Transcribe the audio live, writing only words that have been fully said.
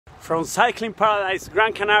From Cycling Paradise,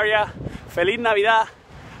 Gran Canaria, Feliz Navidad,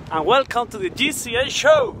 and welcome to the GCN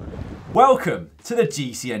Show! Welcome to the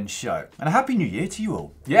GCN Show, and a Happy New Year to you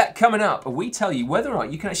all. Yeah, coming up, we tell you whether or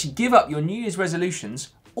not you can actually give up your New Year's resolutions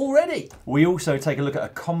already. We also take a look at a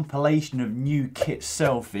compilation of new kit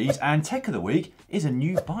selfies, and Tech of the Week is a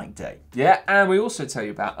new bike day. Yeah, and we also tell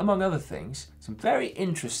you about, among other things, some very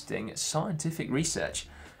interesting scientific research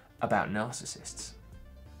about narcissists.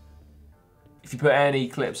 If you put any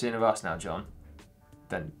clips in of us now, John,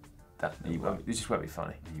 then it just won't be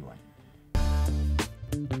funny. You won't.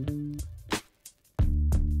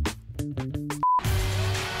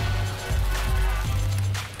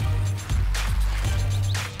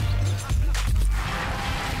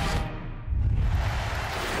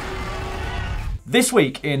 This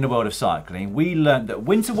week in the world of cycling, we learned that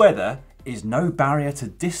winter weather is no barrier to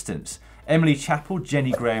distance. Emily Chappell,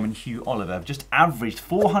 Jenny Graham and Hugh Oliver have just averaged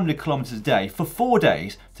 400 kilometres a day for 4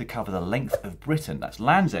 days to cover the length of Britain. That's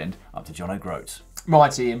Land's End up to John O'Groats.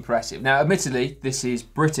 Mighty impressive. Now, admittedly, this is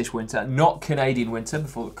British winter, not Canadian winter,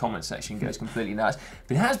 before the comment section goes completely nuts.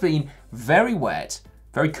 But it has been very wet,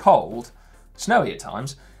 very cold, snowy at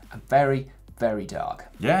times, and very dark.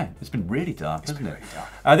 Yeah, it's been really dark, hasn't it? Very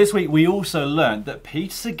dark. This week we also learned that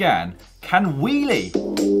Peter Sagan can wheelie.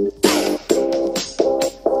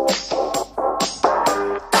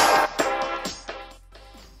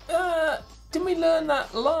 Didn't we learn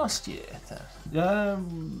that last year?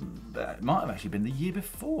 It might have actually been the year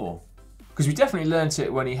before. Because we definitely learnt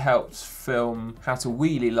it when he helped film How to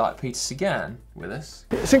Wheelie Like Peter Sagan with us.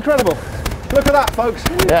 It's incredible. Look at that, folks.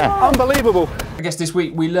 Yeah. Unbelievable. I guess this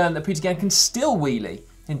week we learned that Peter Sagan can still wheelie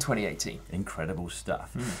in 2018. Incredible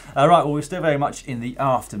stuff. Right, well, we're still very much in the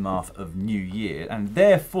aftermath of New Year, and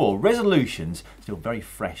therefore resolutions still very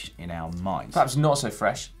fresh in our minds. Perhaps not so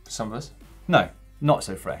fresh for some of us. No, not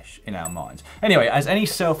so fresh in our minds. Anyway, as any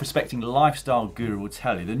self-respecting lifestyle guru will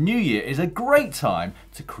tell you, the new year is a great time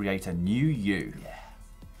to create a new you.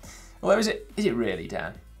 Yeah. Although, is it really,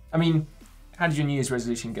 Dan? I mean, how did your New Year's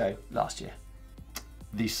resolution go last year?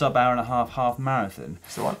 The sub-hour and a half marathon.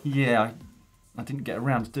 That's the one? Yeah, I didn't get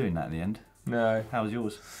around to doing that in the end. No. How was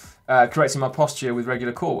yours? Correcting my posture with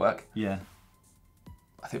regular core work. Yeah.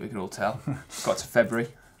 I think we can all tell. Got to February.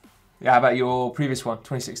 Yeah, how about your previous one,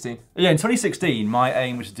 2016? Yeah, in 2016, my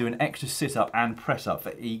aim was to do an extra sit-up and press-up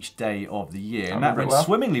for each day of the year. And that went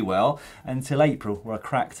swimmingly well until April, where I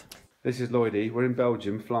cracked. This is Lloydie. We're in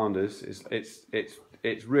Belgium, Flanders.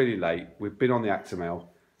 It's really late. We've been on the Actimel,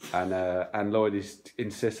 and Lloydie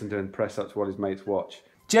insists on doing press-ups while his mates watch.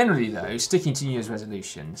 Generally, though, sticking to New Year's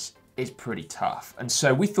resolutions is pretty tough. And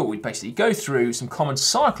so we thought we'd basically go through some common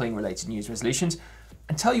cycling-related New Year's resolutions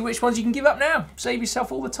and tell you which ones you can give up now. Save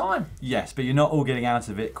yourself all the time. Yes, but you're not all getting out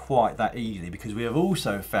of it quite that easily, because we have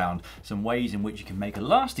also found some ways in which you can make a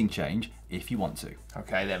lasting change if you want to.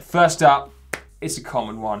 Okay then, first up, it's a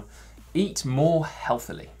common one. Eat more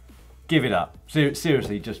healthily. Give it up.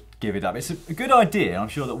 Seriously, just give it up. It's a good idea. I'm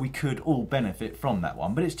sure that we could all benefit from that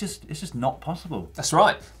one, but it's just not possible. That's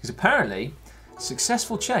right, because apparently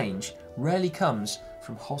successful change rarely comes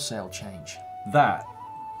from wholesale change. That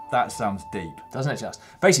sounds deep. Doesn't it just?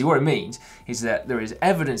 Basically what it means is that there is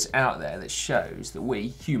evidence out there that shows that we,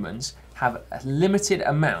 humans, have a limited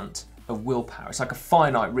amount of willpower. It's like a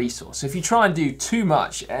finite resource. So if you try and do too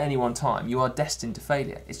much at any one time, you are destined to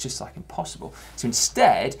failure. It's just like impossible. So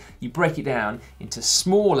instead, you break it down into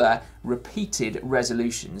smaller, repeated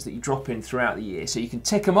resolutions that you drop in throughout the year so you can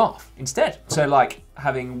tick them off instead. So like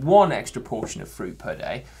having 1 extra portion of fruit per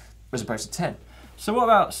day as opposed to 10. So what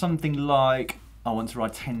about something like, I want to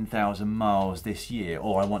ride 10,000 miles this year,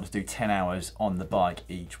 or I want to do 10 hours on the bike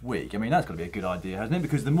each week? I mean, that's got to be a good idea, hasn't it?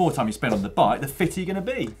 Because the more time you spend on the bike, the fitter you're going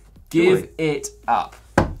to be. Give it up.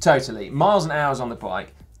 Totally. Miles and hours on the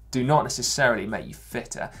bike do not necessarily make you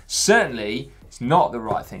fitter. Certainly, it's not the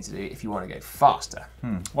right thing to do if you want to go faster.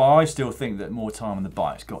 Well, I still think that more time on the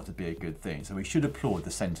bike's got to be a good thing, so we should applaud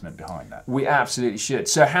the sentiment behind that. We absolutely should.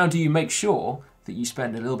 So how do you make sure that you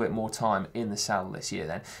spend a little bit more time in the saddle this year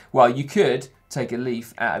then? Well, you could take a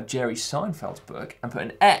leaf out of Jerry Seinfeld's book and put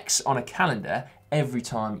an X on a calendar every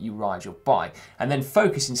time you ride your bike, and then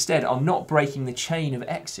focus instead on not breaking the chain of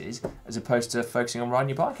X's as opposed to focusing on riding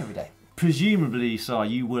your bike every day. Presumably, Si,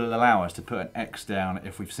 you will allow us to put an X down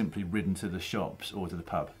if we've simply ridden to the shops or to the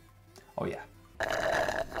pub. Oh yeah.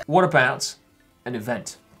 What about an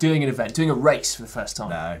event? Doing a race for the first time?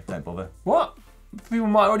 No, don't bother. What? People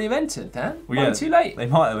might already have entered, Dan. Well, yeah, too late. They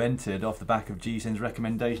might have entered off the back of GCN's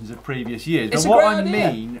recommendations of previous years. It's but what a I great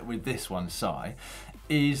idea. mean with this one, Si,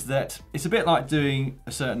 is that it's a bit like doing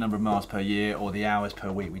a certain number of miles per year or the hours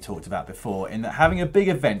per week we talked about before, in that having a big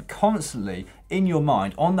event constantly in your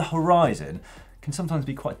mind on the horizon can sometimes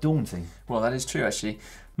be quite daunting. Well, that is true, actually.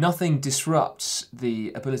 Nothing disrupts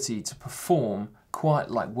the ability to perform quite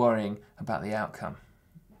like worrying about the outcome.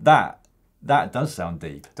 That does sound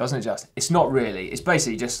deep. Doesn't it just? It's not really. It's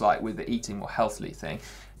basically just like with the eating more healthily thing,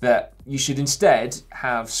 that you should instead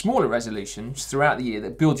have smaller resolutions throughout the year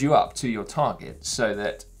that build you up to your target, so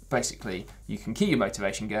that basically you can keep your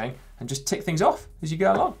motivation going and just tick things off as you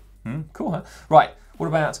go along. Cool, huh? Right, what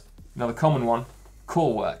about another common one?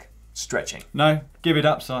 Core work. Stretching. No, give it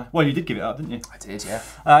up, Si. Well, you did give it up, didn't you? I did, yeah.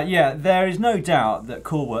 Yeah, there is no doubt that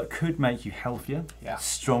core work could make you healthier, Yeah.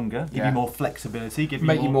 stronger, give you more flexibility,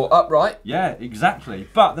 Make you more upright. Yeah, exactly.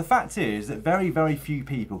 But the fact is that very, very few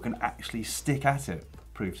people can actually stick at it.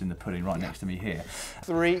 Proof's in the pudding right next to me here.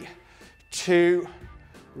 3, 2,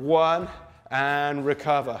 1, and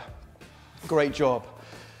recover. Great job.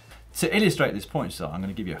 To illustrate this point, Si, I'm going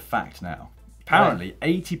to give you a fact now. Apparently,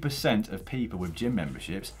 80% of people with gym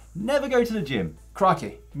memberships never go to the gym.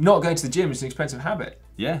 Crikey. Not going to the gym is an expensive habit.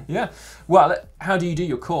 Yeah. Yeah. Well, how do you do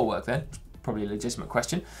your core work then? Probably a legitimate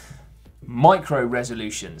question. Micro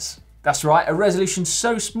resolutions. That's right, a resolution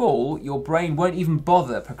so small your brain won't even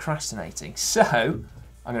bother procrastinating. So,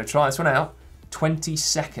 I'm going to try this one out. 20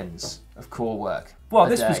 seconds of core work. Well,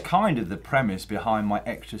 this was kind of the premise behind my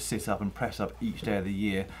extra sit-up and press-up each day of the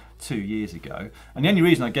year 2 years ago. And the only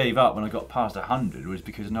reason I gave up when I got past 100 was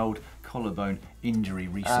because an old collarbone injury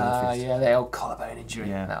resurfaced. Yeah, the old collarbone injury.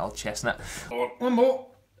 Yeah. That old chestnut. One more.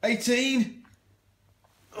 18.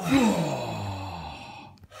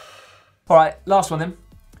 All right, last one then.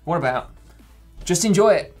 What about just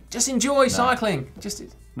enjoy it? Just enjoy cycling.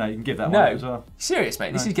 No, you can give that one up as well. Serious,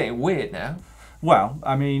 mate. This is getting weird now. Well,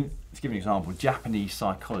 I mean, to give you an example, Japanese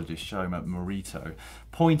psychologist Shoma Morito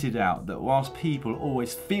pointed out that whilst people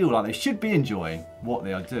always feel like they should be enjoying what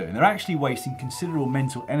they are doing, they're actually wasting considerable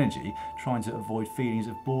mental energy trying to avoid feelings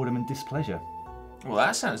of boredom and displeasure. Well,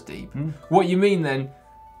 that sounds deep. What you mean then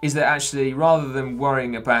is that actually, rather than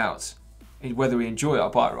worrying about whether we enjoy our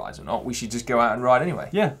bike rides or not, we should just go out and ride anyway.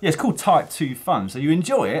 Yeah, it's called Type 2 fun. So you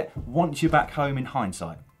enjoy it once you're back home in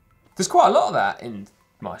hindsight. There's quite a lot of that in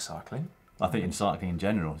my cycling. I think in cycling in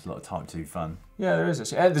general, it's a lot of Type 2 fun. Yeah, there is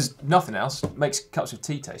actually. There's nothing else. Makes cups of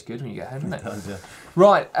tea taste good when you get home, doesn't it? It does, yeah.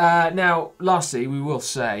 Right, now, lastly, we will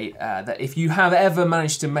say that if you have ever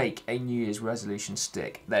managed to make a New Year's resolution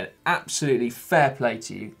stick, then absolutely fair play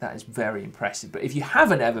to you. That is very impressive. But if you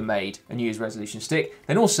haven't ever made a New Year's resolution stick,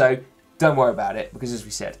 then also don't worry about it, because as we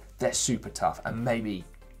said, they're super tough, and maybe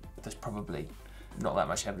there's probably not that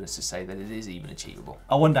much evidence to say that it is even achievable.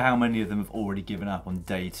 I wonder how many of them have already given up on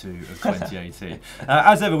day 2 of 2018.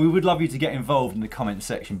 As ever, we would love you to get involved in the comment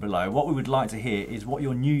section below. What we would like to hear is what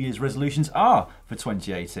your New Year's resolutions are for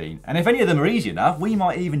 2018. And if any of them are easy enough, we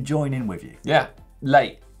might even join in with you. Yeah,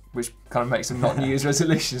 late, which kind of makes them not New Year's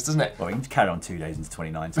resolutions, doesn't it? Well, we can carry on 2 days into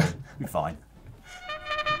 2019. We'll be fine.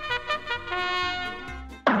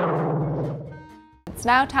 It's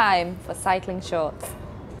now time for cycling shorts.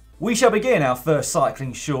 We shall begin our first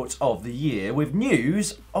cycling shorts of the year with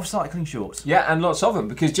news of cycling shorts. Yeah, and lots of them,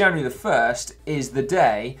 because January the 1st is the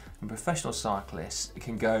day when professional cyclists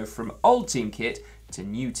can go from old team kit to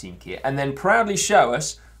new team kit, and then proudly show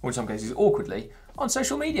us, or in some cases awkwardly, on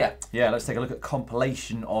social media. Yeah, let's take a look at a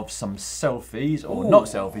compilation of some selfies, or not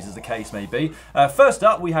selfies as the case may be. First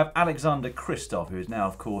up, we have Alexander Kristoff, who is now,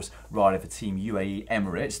 of course, rider for Team UAE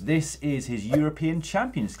Emirates. This is his European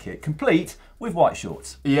Champions kit, complete with white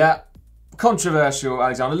shorts. Yeah, controversial,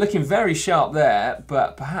 Alexander. Looking very sharp there,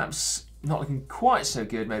 but perhaps not looking quite so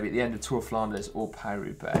good maybe at the end of Tour of Flanders or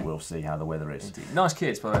Paris-Roubaix. We'll see how the weather is. Indeed. Nice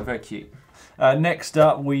kids, by the way, very cute. Next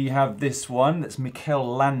up, we have this one. That's Mikel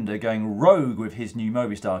Landa going rogue with his new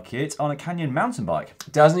Movistar kit on a Canyon mountain bike.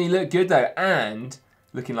 Doesn't he look good, though? And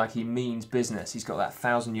looking like he means business. He's got that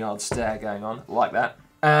 1,000-yard stare going on, like that.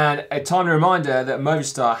 And a timely reminder that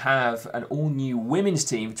Movistar have an all-new women's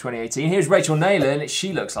team for 2018. Here's Rachel Neylan.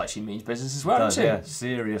 She looks like she means business as well, doesn't she? Yeah,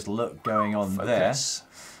 serious look going on Focus. there.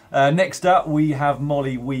 Next up, we have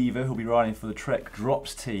Molly Weaver, who'll be riding for the Trek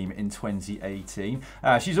Drops team in 2018.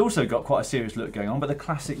 She's also got quite a serious look going on, but the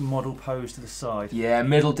classic model pose to the side. Yeah,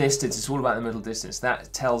 middle distance. It's all about the middle distance.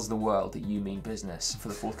 That tells the world that you mean business for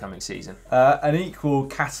the forthcoming season. An equal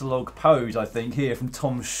catalogue pose, I think, here from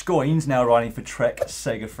Tom Scoynes, now riding for Trek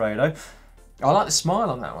Segafredo. I like the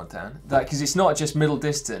smile on that one, Dan, because it's not just middle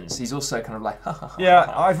distance. He's also kind of like, ha ha ha. Yeah,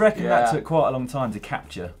 I reckon Yeah. that took quite a long time to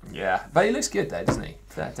capture. Yeah, but he looks good though, doesn't he?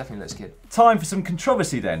 That definitely looks good. Time for some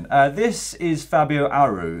controversy then. This is Fabio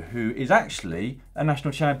Aru, who is actually a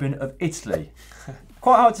national champion of Italy.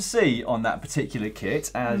 Quite hard to see on that particular kit,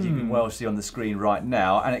 as you can well see on the screen right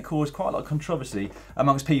now, and it caused quite a lot of controversy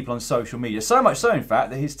amongst people on social media. So much so, in fact,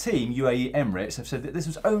 that his team, UAE Emirates, have said that this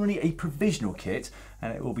was only a provisional kit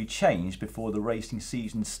and it will be changed before the racing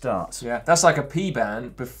season starts. Yeah, that's like a P-ban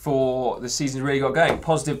before the season's really got going.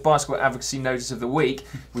 Positive Bicycle Advocacy Notice of the Week.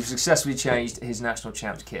 We've successfully changed his National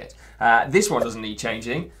Champs kit. This one doesn't need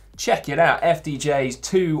changing. Check it out, FDJ's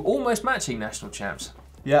 2 almost matching National Champs.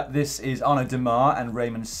 Yeah, this is Arnaud Demar and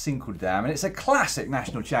Raymond Sinkeldam, and it's a classic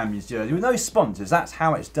National Champions jersey with no sponsors. That's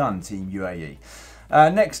how it's done, Team UAE.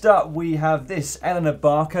 Next up, we have this, Eleanor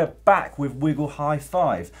Barker, back with Wiggle High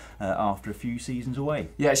 5 after a few seasons away.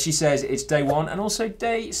 Yeah, she says it's day 1 and also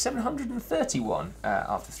day 731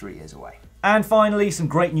 after 3 years away. And finally, some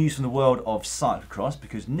great news from the world of cyclocross,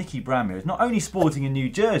 because Nikki Brammer is not only sporting a new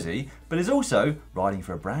jersey, but is also riding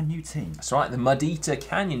for a brand new team. That's right, the Mudita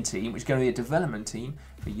Canyon team, which is going to be a development team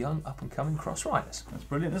for young up-and-coming cross riders. That's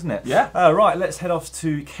brilliant, isn't it? Yeah. Right, let's head off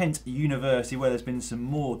to Kent University, where there's been some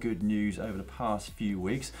more good news over the past few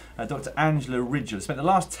weeks. Dr. Angela Ridgell spent the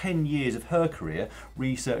last 10 years of her career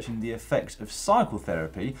researching the effects of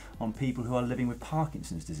cyclotherapy on people who are living with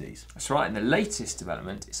Parkinson's disease. That's right, and the latest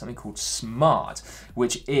development is something called SMART,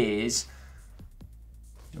 which is... Do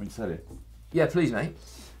you want me to tell you? Yeah, please, mate.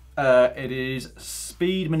 It is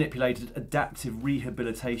speed manipulated adaptive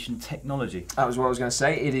rehabilitation technology. That was what I was going to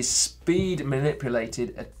say. It is speed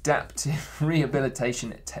manipulated adaptive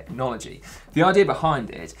rehabilitation technology. The idea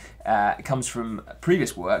behind it comes from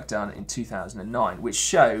previous work done in 2009, which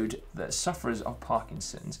showed that sufferers of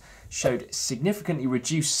Parkinson's showed significantly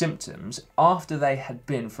reduced symptoms after they had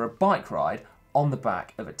been for a bike ride on the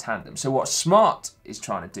back of a tandem. So what SMART is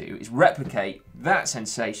trying to do is replicate that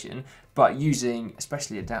sensation, but using a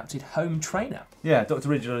specially adapted home trainer. Yeah, Dr.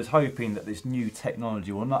 Ridgell is hoping that this new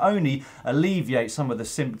technology will not only alleviate some of the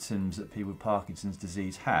symptoms that people with Parkinson's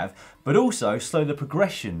disease have, but also slow the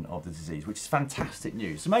progression of the disease, which is fantastic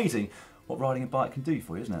news. It's amazing what riding a bike can do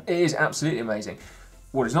for you, isn't it? It is absolutely amazing.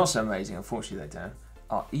 What is not so amazing, unfortunately, though, Dan,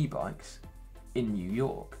 are e-bikes in New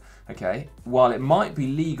York. Okay, while it might be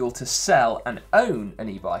legal to sell and own an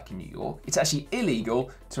e-bike in New York, it's actually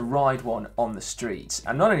illegal to ride one on the streets.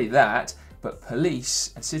 And not only that, but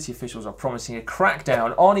police and city officials are promising a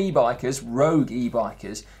crackdown on e-bikers, rogue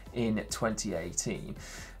e-bikers, in 2018.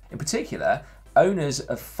 In particular, owners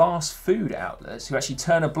of fast food outlets who actually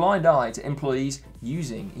turn a blind eye to employees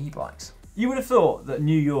using e-bikes. You would have thought that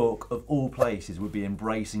New York, of all places, would be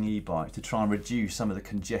embracing e-bikes to try and reduce some of the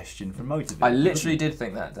congestion from motor vehicles. I literally did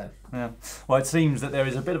think that, Dan. Yeah. Well, it seems that there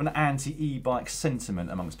is a bit of an anti-e-bike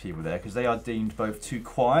sentiment amongst people there, because they are deemed both too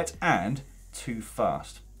quiet and too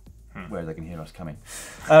fast, where they can hear us coming.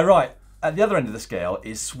 Right. At the other end of the scale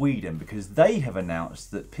is Sweden, because they have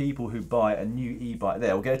announced that people who buy a new e-bike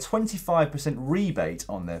there will get a 25% rebate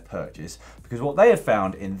on their purchase, because what they have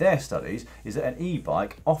found in their studies is that an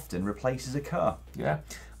e-bike often replaces a car. Yeah.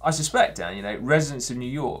 I suspect, Dan, you know, residents of New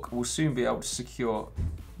York will soon be able to secure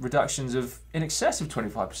reductions of in excess of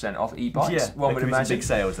 25% off e-bikes. Yeah, one would imagine. Some big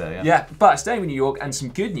sales there, yeah. Yeah, but staying with New York, and some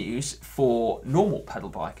good news for normal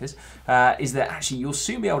pedal bikers, is that actually you'll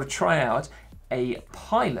soon be able to try out a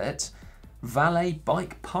pilot valet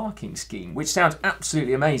bike parking scheme, which sounds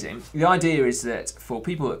absolutely amazing. The idea is that for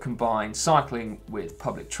people that combine cycling with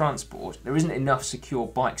public transport, there isn't enough secure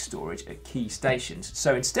bike storage at key stations.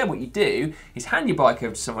 So instead what you do is hand your bike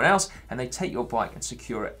over to someone else and they take your bike and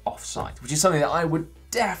secure it off-site, which is something that I would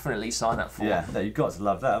definitely sign up for. Yeah, no, you've got to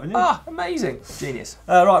love that, haven't you? Ah, amazing. Genius.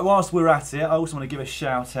 Right, whilst we're at it, I also want to give a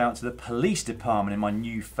shout out to the police department in my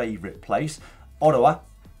new favourite place, Ottawa.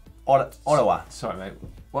 Ottawa. Sorry, mate.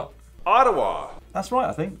 What? Ottawa. That's right,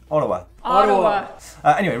 I think. Ottawa. Ottawa.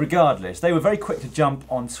 Anyway, regardless, they were very quick to jump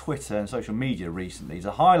on Twitter and social media recently to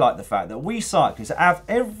highlight the fact that we cyclists have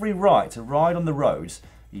every right to ride on the roads,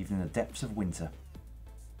 even in the depths of winter.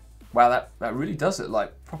 Wow, that really does look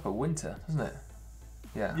like proper winter, doesn't it?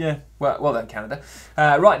 Yeah. Yeah. Well done, Canada.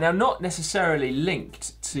 Right, now, not necessarily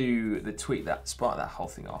linked to the tweet that sparked that whole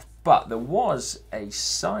thing off, but there was a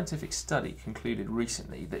scientific study concluded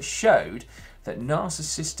recently that showed that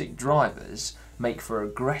narcissistic drivers make for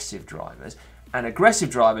aggressive drivers, and aggressive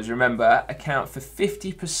drivers, remember, account for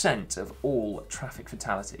 50% of all traffic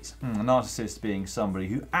fatalities. A narcissist being somebody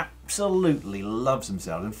who absolutely loves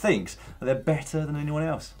themselves and thinks that they're better than anyone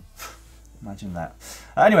else. Imagine that.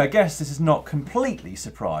 Anyway, I guess this is not completely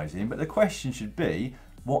surprising, but the question should be,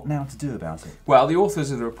 what now to do about it? Well, the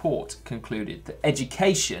authors of the report concluded that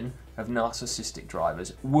education of narcissistic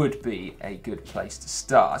drivers would be a good place to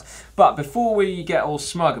start. But before we get all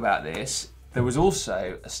smug about this, There was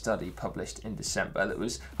also a study published in December that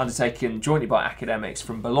was undertaken jointly by academics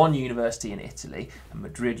from Bologna University in Italy and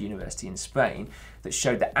Madrid University in Spain that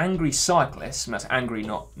showed that angry cyclists, and that's angry,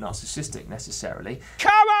 not narcissistic necessarily,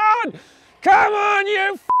 come on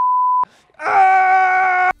you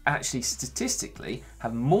actually statistically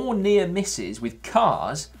have more near misses with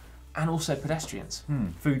cars and also pedestrians.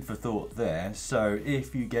 Food for thought there. So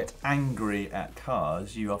if you get angry at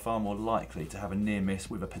cars, you are far more likely to have a near miss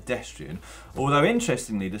with a pedestrian. Although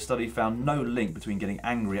interestingly, the study found no link between getting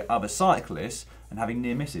angry at other cyclists and having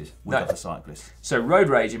near misses with other cyclists. So road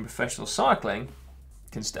rage in professional cycling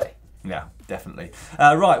can stay. Yeah, definitely.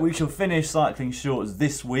 Right, we shall finish Cycling Shorts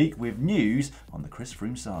this week with news on the Chris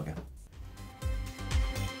Froome saga.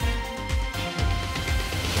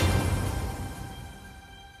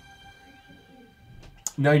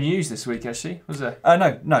 No news this week, actually, was there?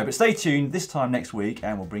 No, but stay tuned this time next week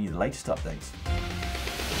and we'll bring you the latest updates.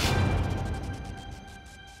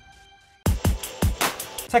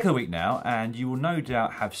 Tech of the week now, and you will no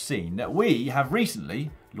doubt have seen that we have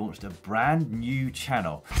recently launched a brand new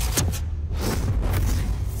channel.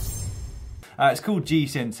 It's called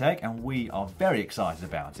GCN Tech and we are very excited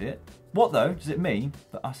about it. What though does it mean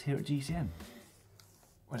for us here at GCN?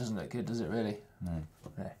 Well, it doesn't look good, does it really? No.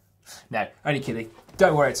 No, only kidding.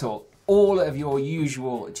 Don't worry at all. All of your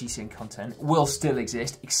usual GCN content will still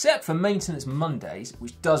exist, except for Maintenance Mondays,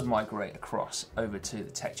 which does migrate across over to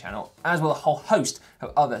the tech channel, as well as a whole host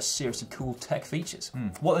of other seriously cool tech features.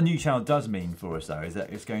 What the new channel does mean for us though is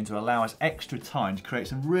that it's going to allow us extra time to create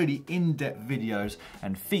some really in-depth videos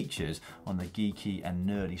and features on the geeky and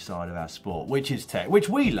nerdy side of our sport, which is tech, which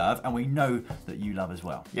we love and we know that you love as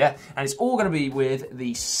well. Yeah, and it's all going to be with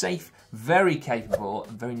the safe, very capable,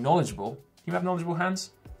 and very knowledgeable. You have knowledgeable hands?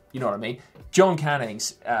 You know what I mean. John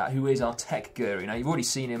Cannings, who is our tech guru. Now, you've already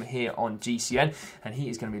seen him here on GCN, and he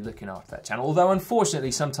is going to be looking after that channel. Although,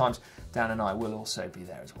 unfortunately, sometimes Dan and I will also be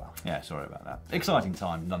there as well. Yeah, sorry about that. Exciting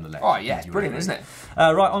time, nonetheless. Oh, yeah, it's brilliant, isn't it?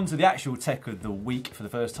 Right, on to the actual tech of the week for the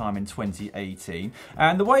first time in 2018.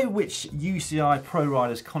 And the way in which UCI Pro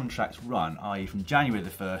Riders contracts run, i.e. from January the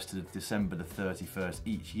 1st to December the 31st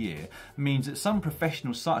each year, means that some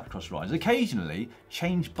professional cyclocross riders occasionally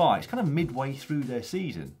change bikes kind of midway through their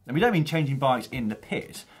season. And we don't mean changing bikes in the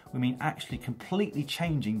pit, we mean actually completely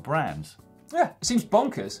changing brands. Yeah, it seems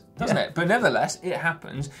bonkers, doesn't it? But nevertheless, it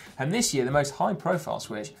happens. And this year, the most high-profile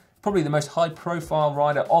switch, probably the most high-profile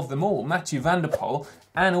rider of them all, Mathieu van der Poel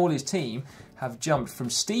and all his team, have jumped from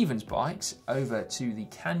Stevens bikes over to the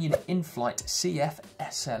Canyon In-Flight CF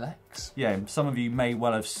SLX. Yeah, some of you may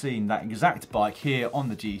well have seen that exact bike here on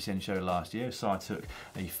the GCN show last year, so I took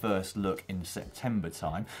a first look in September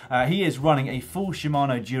time. He is running a full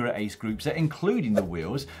Shimano Dura Ace group set, including the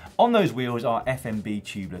wheels. On those wheels are FMB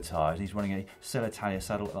tubular tyres. He's running a Celitalia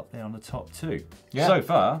saddle up there on the top too. Yeah. So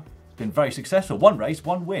far, been very successful. One race,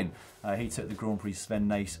 one win. He took the Grand Prix Sven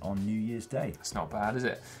Nys on New Year's Day. That's not bad, is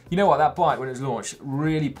it? You know what, that bike, when it was launched,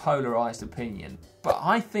 really polarised opinion. But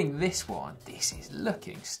I think this is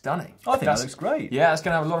looking stunning. I think that looks great. Yeah, it's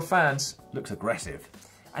going to have a lot of fans. Looks aggressive.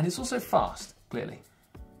 And it's also fast, clearly.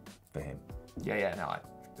 For him. Yeah,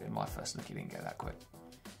 no, in my first look, it didn't go that quick.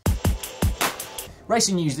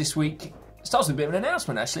 Racing news this week starts with a bit of an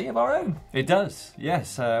announcement, actually, of our own. It does,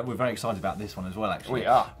 yes. We're very excited about this one as well, actually. We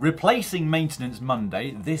are. Replacing Maintenance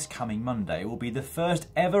Monday, this coming Monday, will be the first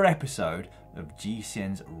ever episode of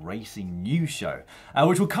GCN's Racing News Show,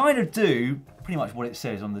 which will kind of do pretty much what it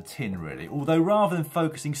says on the tin, really. Although rather than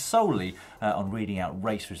focusing solely on reading out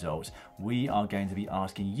race results, we are going to be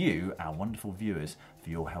asking you, our wonderful viewers, for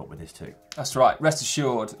your help with this too. That's right. Rest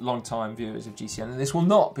assured, long-time viewers of GCN, and this will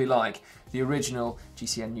not be like the original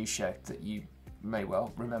GCN News Show that you may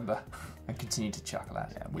well remember and continue to chuckle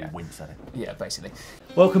at. Yeah, we wince at it. Yeah, basically.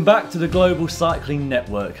 Welcome back to the Global Cycling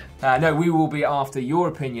Network. No, we will be after your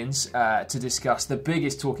opinions to discuss the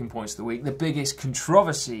biggest talking points of the week, the biggest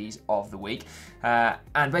controversies of the week,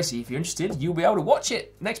 and basically, if you're interested, you'll be able to watch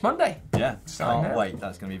it next Monday. Yeah, can't wait.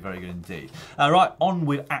 That's going to be very good indeed. Right, on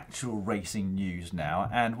with actual racing news now.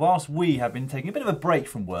 And whilst we have been taking a bit of a break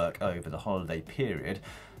from work over the holiday period,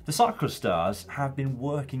 the cyclocross stars have been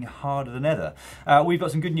working harder than ever. We've got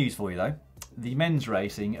some good news for you though. The men's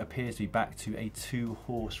racing appears to be back to a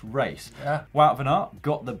two-horse race. Yeah. Wout van Aert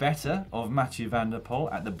got the better of Mathieu van der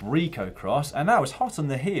Poel at the Brico Cross, and that was hot on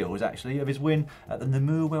the heels, actually, of his win at the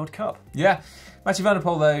Namur World Cup. Yeah. Mathieu van der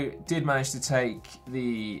Poel, though, did manage to take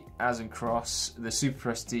the Azen Cross, the Super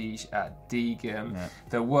Prestige at Diegem,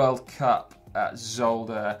 the World Cup at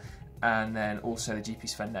Zolder, and then also the GP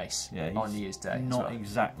Sven Nys on New Year's Day. Not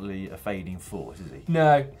exactly a fading force, is he?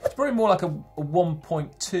 No, it's probably more like a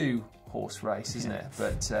 1.2 horse race, isn't it?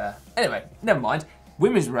 But anyway, never mind.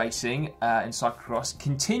 Women's racing in cyclocross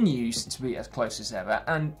continues to be as close as ever,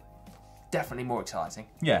 and definitely more exciting.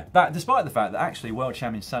 Yeah, that despite the fact that actually world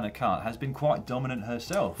champion Sana Khan has been quite dominant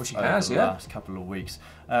herself Well, she over has, the yeah. last couple of weeks.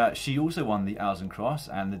 She also won the Alzen Cross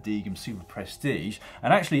and the Degum Super Prestige,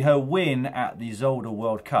 and actually her win at the Zolder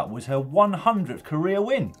World Cup was her 100th career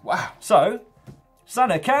win. Wow. So,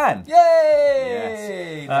 Sana Khan! Yay!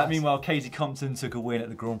 Yes. Nice. Meanwhile, Casey Compton took a win at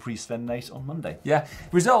the Grand Prix Sven Nys on Monday. Yeah,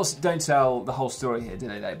 results don't tell the whole story here, do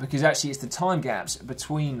they, though? Because actually it's the time gaps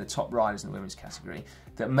between the top riders in the women's category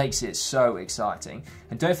that makes it so exciting.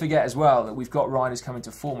 And don't forget as well that we've got riders coming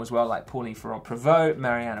to form as well, like Pauline Ferrand-Prévot,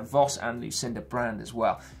 Marianne Vos and Lucinda Brand as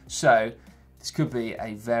well. So this could be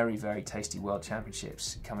a very, very tasty World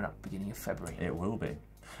Championships coming up beginning of February. It will be.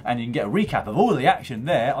 And you can get a recap of all of the action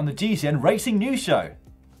there on the GCN Racing News Show.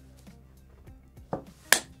 Got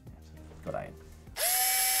that in.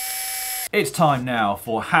 It's time now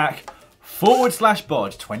for Hack/Bodge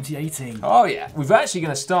 2018. Oh yeah, we're actually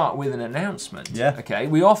going to start with an announcement. Yeah. Okay,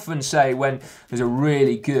 we often say when there's a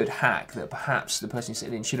really good hack that perhaps the person who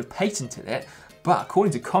sent it in should have patented it, but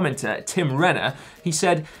according to commenter Tim Renner, he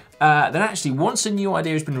said that actually once a new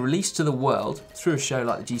idea has been released to the world through a show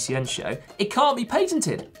like the GCN Show, it can't be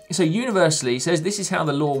patented. So universally, he says this is how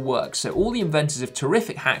the law works. So all the inventors of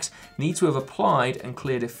terrific hacks need to have applied and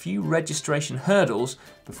cleared a few registration hurdles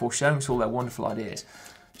before showing us all their wonderful ideas.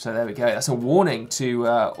 So there we go. That's a warning to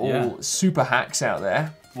all super hacks out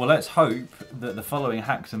there. Well, let's hope that the following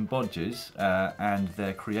hacks and bodges and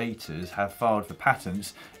their creators have filed for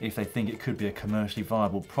patents if they think it could be a commercially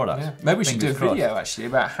viable product. Yeah. Maybe we should do a Fingers video actually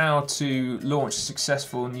about how to launch a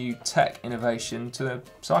successful new tech innovation to the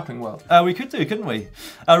cycling world. We could do, couldn't we?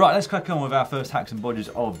 Right, let's crack on with our first hacks and bodges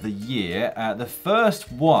of the year. The first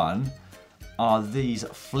one are these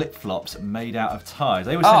flip-flops made out of tyres.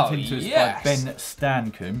 They were sent in to us by Ben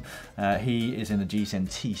Stancombe. He is in a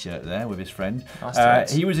GCN t-shirt there with his friend.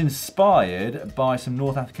 Nice he was inspired by some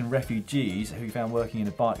North African refugees who he found working in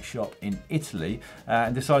a bike shop in Italy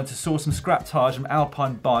and decided to source some scrap tyres from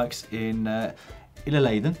Alpine bikes in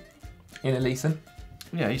Illeithen. In Illeithen?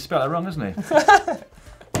 Yeah, he spelled it wrong, hasn't he?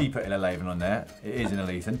 He put Illeithen on there. It is in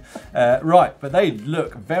Illeithen. Right, but they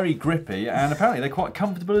look very grippy and apparently they're quite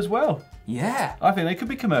comfortable as well. Yeah. I think they could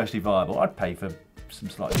be commercially viable. I'd pay for some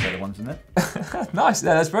slightly better ones than that. Nice,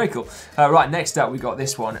 yeah, that's very cool. Right, next up we got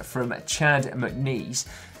this one from Chad McNeese.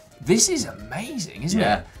 This is amazing, isn't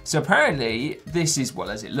it? So apparently this is, well,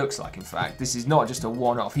 as it looks like in fact, this is not just a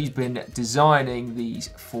one-off. He's been designing these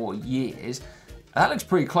for years. That looks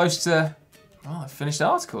pretty close to, well, a finished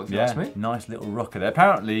article, if you ask me. Nice little rocker there.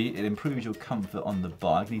 Apparently, it improves your comfort on the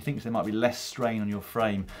bike, and he thinks there might be less strain on your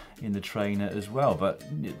frame in the trainer as well. But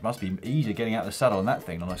it must be easier getting out of the saddle on that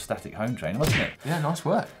thing on a static home trainer, mustn't it? Yeah, nice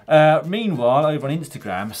work. Meanwhile, over on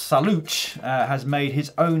Instagram, Saluch has made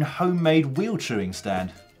his own homemade wheel chewing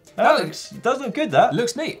stand. Does look good, that.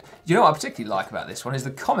 Looks neat. You know what I particularly like about this one is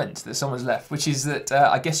the comment that someone's left, which is that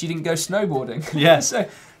I guess you didn't go snowboarding. Yeah. So,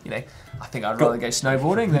 you know, I think I'd rather go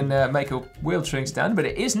snowboarding than make a wheel chewing stand, but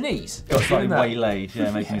it is neat. Got slightly waylaid,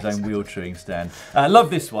 making his own wheel chewing stand.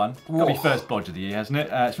 Love this one. Got to be first bodge of the year, hasn't it?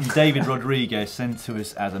 It's from David Rodriguez, sent to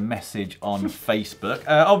us as a message on Facebook.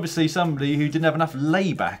 Obviously somebody who didn't have enough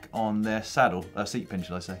layback on their saddle, seat pin,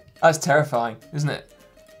 shall I say. That's terrifying, isn't it?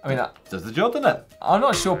 I mean, does the job, doesn't it? I'm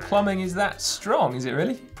not sure plumbing is that strong, is it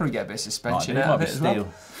really? Probably get a bit of suspension out of it as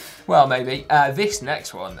steel. Well, maybe. This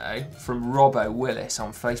next one though, from Robbo Willis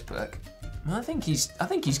on Facebook. I think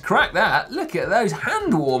he's cracked that. Look at those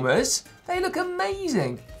hand warmers. They look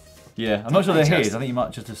amazing. Yeah, I'm not sure they're his. I think you might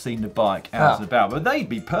just have seen the bike out and about, but they'd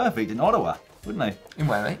be perfect in Ottawa, wouldn't they? In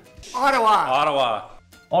where, mate? Ottawa.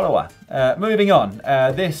 Moving on,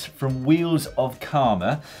 this from Wheels of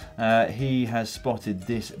Karma. He has spotted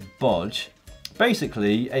this bodge.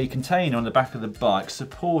 Basically, a container on the back of the bike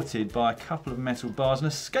supported by a couple of metal bars and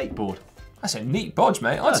a skateboard. That's a neat bodge,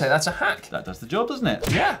 mate. I'd say that's a hack. That does the job, doesn't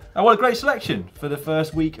it? Yeah. What a great selection for the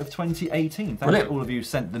first week of 2018. Thanks to all of you who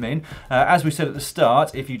sent them in. As we said at the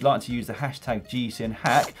start, if you'd like to use the hashtag GCN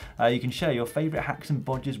Hack, you can share your favourite hacks and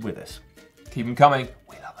bodges with us. Keep them coming.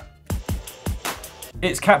 We love them.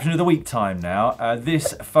 It's Caption of the Week time now.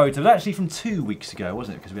 This photo was actually from 2 weeks ago,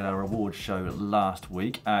 wasn't it? Because we had our awards show last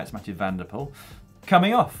week. It's Matthew van der Poel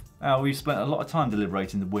coming off. We spent a lot of time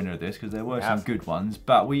deliberating the winner of this because there were some good ones,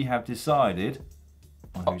 but we have decided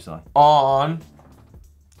on whose side? On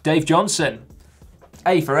Dave Johnson.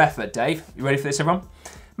 A for effort, Dave. You ready for this, everyone?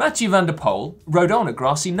 Matthew van der Poel rode on a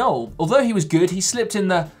grassy knoll. Although he was good, he slipped in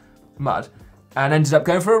the mud and ended up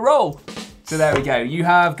going for a roll. So there we go. You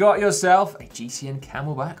have got yourself a GCN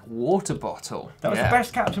Camelback water bottle. That was the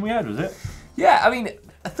best caption we had, was it? Yeah, I mean,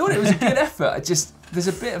 I thought it was a good effort. There's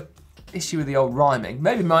a bit of issue with the old rhyming.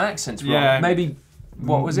 Maybe my accent's wrong. Yeah. Maybe,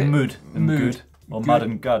 what was it? Mood. And Mood. good. Or mud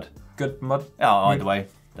and gud. Good mud. Oh, either way.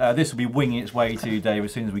 This will be winging its way to you, Dave,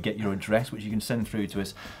 as soon as we get your address, which you can send through to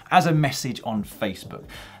us as a message on Facebook.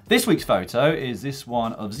 This week's photo is this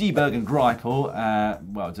one of Zeeberg and Greipel,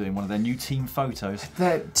 well, doing one of their new team photos.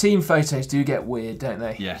 Their team photos do get weird, don't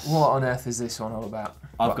they? Yes. What on earth is this one all about?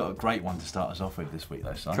 I've got a great one to start us off with this week,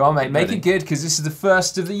 though, son. Go on, mate, make it good, because this is the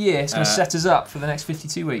first of the year. It's going to set us up for the next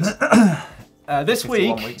 52 weeks. This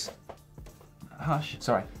 51 week... weeks. Hush.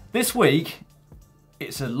 Sorry. This week,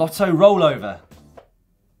 it's a lotto rollover.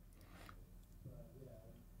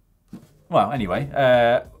 Well, anyway,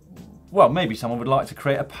 well, maybe someone would like to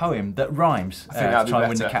create a poem that rhymes I think that'd to try be and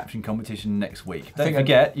win the better. caption competition next week. Don't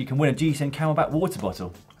forget, you can win a GCN Camelback water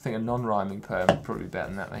bottle. I think a non-rhyming poem would probably be better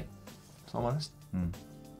than that, mate. If I'm honest.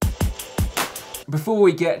 Before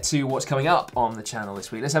we get to what's coming up on the channel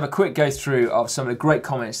this week, let's have a quick go through of some of the great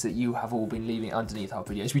comments that you have all been leaving underneath our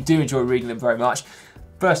videos. We do enjoy reading them very much.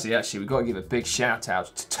 Firstly, actually, we've got to give a big shout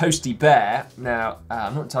out to Toasty Bear. Now,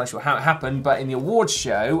 I'm not entirely sure how it happened, but in the awards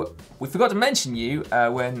show, we forgot to mention you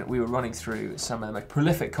when we were running through some of the most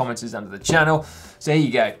prolific commenters under the channel. So here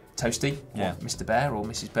you go, Toasty, or Mr. Bear or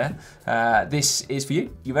Mrs. Bear. This is for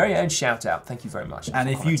you, your very own shout out. Thank you very much. And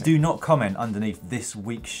if you do not comment underneath this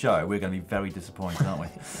week's show, we're going to be very disappointed, aren't we?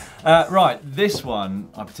 Right, this one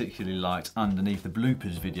I particularly liked underneath the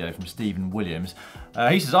bloopers video from Stephen Williams.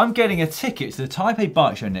 He says, I'm getting a ticket to the Taipei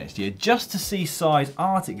Bike Show next year just to see Sai's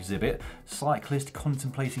art exhibit, Cyclist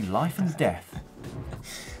Contemplating Life and Death.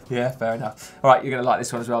 Yeah, fair enough. All right, you're going to like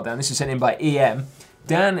this one as well, Dan. This is sent in by EM.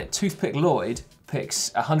 Dan Toothpick Lloyd picks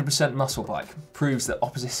 100% muscle bike, proves that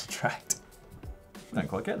opposites attract. Don't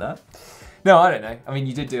quite get that. No, I don't know. I mean,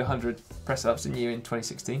 you did do 100 press-ups, didn't you, in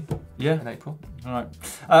 2016? Yeah. In April. All right.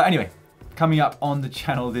 Anyway, coming up on the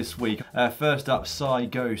channel this week, first up, Sai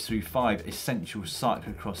goes through 5 essential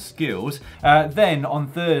cyclocross skills. Then on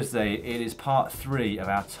Thursday, it is part 3 of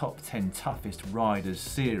our top 10 toughest riders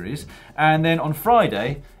series. And then on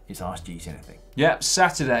Friday, it's Ask GCN Anything. Yep,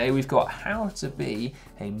 Saturday we've got how to be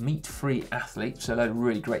a meat-free athlete, so a load of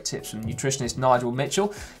really great tips from nutritionist Nigel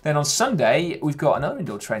Mitchell. Then on Sunday we've got another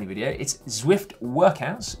indoor training video. It's Zwift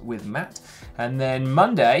workouts with Matt. And then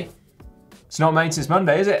Monday, it's not Maintenance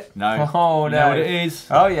Monday, is it? No. Oh no. You know what it is?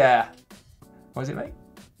 Oh yeah. What is it, mate?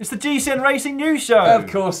 It's the GCN Racing News Show. Of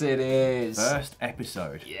course it is. First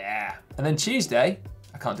episode. Yeah. And then Tuesday,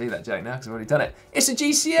 I can't do that joke now because I've already done it. It's a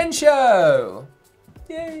GCN Show.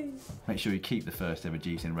 Yay. Make sure you keep the first ever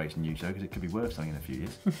GCN Racing News Show because it could be worth something in a few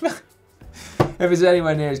years. If it's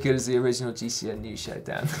anywhere near as good as the original GCN News Show,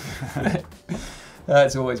 Dan.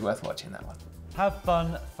 It's always worth watching that one. Have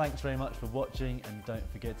fun, thanks very much for watching, and don't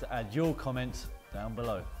forget to add your comments down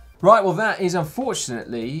below. Right, well that is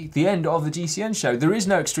unfortunately the end of the GCN Show. There is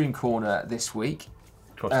no Extreme Corner this week.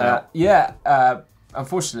 Crossed out. Yeah,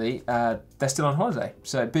 unfortunately, they're still on holiday.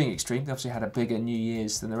 So being Extreme, they obviously had a bigger New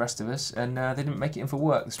Year's than the rest of us, and they didn't make it in for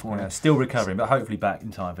work this morning. Yeah, still recovering, but hopefully back in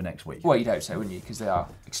time for next week. Well, you'd hope so, wouldn't you? Because they are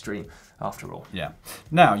Extreme after all. Yeah.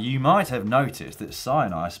 Now, you might have noticed that Sai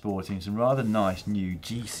and I are sporting some rather nice new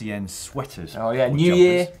GCN sweaters. Oh yeah, or new jumpers.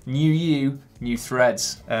 year, new you, new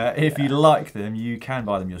threads. If you like them, you can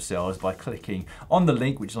buy them yourselves by clicking on the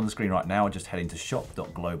link, which is on the screen right now, or just heading to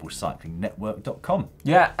shop.globalcyclingnetwork.com.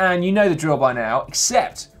 Yeah, and you know the drill by now,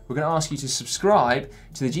 except we're going to ask you to subscribe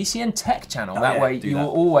to the GCN Tech channel. That way you will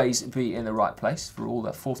always be in the right place for all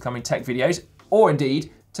the forthcoming tech videos, or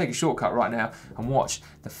indeed, take a shortcut right now and watch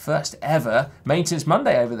the first ever Maintenance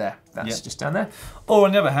Monday over there. That's just down there. Or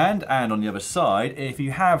on the other hand, and on the other side, if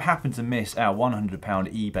you have happened to miss our £100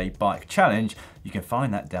 eBay bike challenge, you can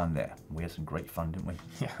find that down there. We had some great fun, didn't we?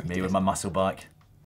 Yeah, we Me did. with my muscle bike.